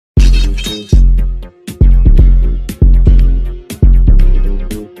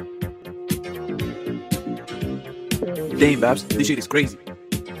Damn, Babs, this shit is crazy.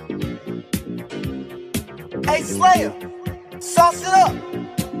 Hey, Slayaa, sauce it up.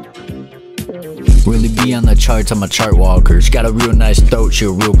 Really be on the charts, I'm a chart walker. She got a real nice throat, she a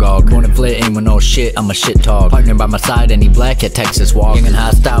real gawker. Wanna flip ain't with no shit, I'm a shit talk. Partner by my side, any black at Texas Walker. Young and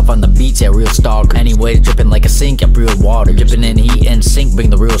hostile on the beats, yeah, real stalker. Anyways, dripping like a sink, I'm real water. Dripping in heat and sink, bring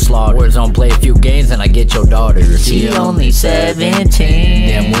the real slaughter. Warzone play a few games and I get your daughter. She only 17.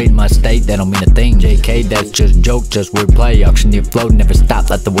 Damn, wait, my state, that don't mean a thing. JK, that's just joke, just wordplay. Auctioneer flow, never stop,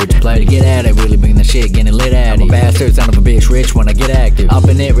 let the words play. To get at it, really bring the shit, getting lit at it. I'm a bastard, son of a bitch, rich when I get active. Up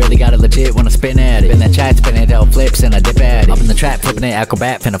in it, really got it legit when I spin at it. Spin that chat, spin it, L flips and I dip at it. Up in the trap, flipping it,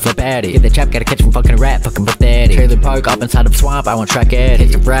 acrobat, finna flip at it. Hit the trap, gotta catch from fucking rap, fucking pathetic. Trailer park, up inside of swamp, I want track at it.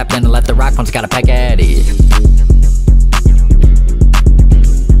 Hit the rap, then I let the rock ones gotta pack at it.